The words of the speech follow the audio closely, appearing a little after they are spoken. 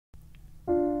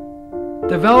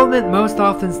Development most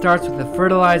often starts with a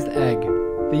fertilized egg.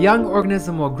 The young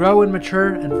organism will grow and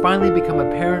mature and finally become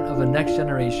a parent of the next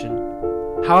generation.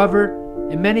 However,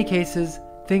 in many cases,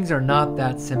 things are not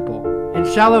that simple. In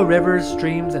shallow rivers,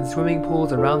 streams, and swimming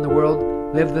pools around the world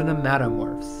live the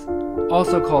nematomorphs,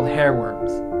 also called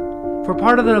hairworms. For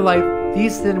part of their life,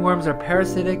 these thin worms are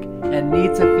parasitic and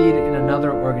need to feed in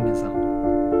another organism.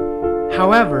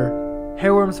 However,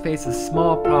 hairworms face a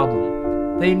small problem.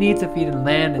 They need to feed in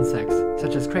land insects,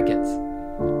 such as crickets.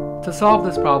 To solve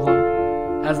this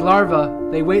problem, as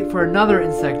larvae, they wait for another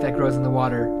insect that grows in the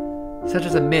water, such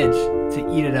as a midge,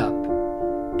 to eat it up.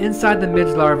 Inside the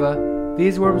midge larva,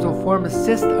 these worms will form a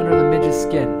cyst under the midge's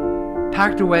skin.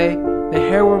 Packed away, the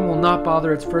hairworm will not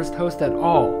bother its first host at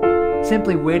all,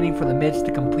 simply waiting for the midge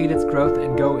to complete its growth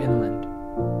and go inland.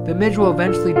 The midge will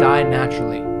eventually die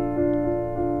naturally.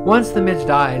 Once the midge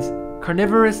dies,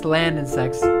 carnivorous land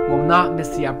insects will not miss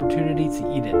the opportunity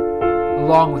to eat it,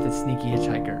 along with its sneaky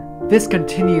hitchhiker. This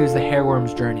continues the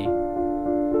hairworm's journey.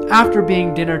 After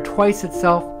being dinner twice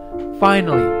itself,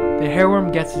 finally, the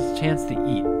hairworm gets its chance to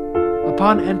eat.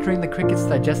 Upon entering the cricket's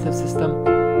digestive system,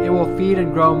 it will feed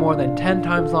and grow more than 10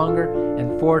 times longer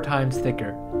and 4 times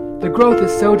thicker. The growth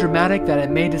is so dramatic that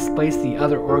it may displace the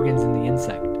other organs in the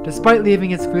insect. Despite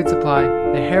leaving its food supply,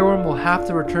 the hairworm will have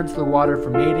to return to the water for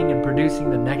mating and producing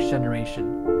the next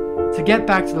generation. To get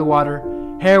back to the water,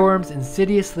 hairworms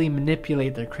insidiously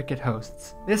manipulate their cricket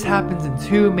hosts. This happens in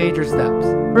 2 major steps.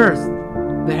 First,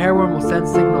 the hairworm will send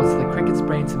signals to the cricket's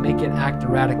brain to make it act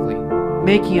erratically,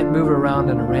 making it move around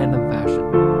in a random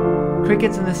fashion.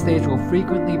 Crickets in this stage will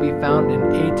frequently be found in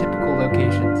atypical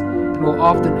locations and will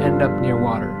often end up near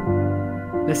water.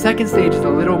 The second stage is a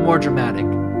little more dramatic.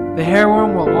 The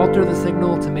hairworm will alter the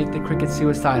signal to make the cricket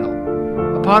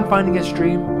suicidal. Upon finding a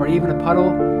stream or even a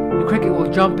puddle, the cricket will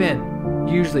jump in,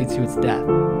 usually to its death.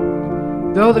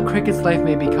 Though the cricket's life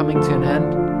may be coming to an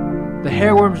end, the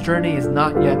hairworm's journey is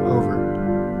not yet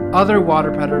over. Other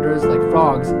water predators like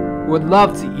frogs would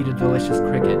love to eat a delicious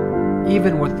cricket,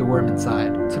 even with the worm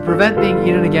inside. To prevent being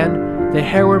eaten again, the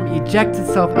hairworm ejects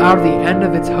itself out of the end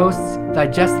of its host's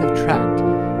digestive tract.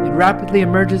 It rapidly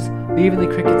emerges, leaving the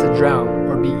cricket to drown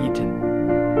or be eaten.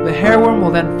 The hairworm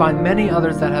will then find many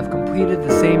others that have completed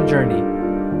the same journey.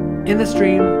 In the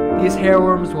stream, these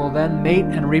hairworms will then mate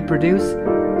and reproduce,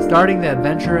 starting the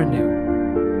adventure anew.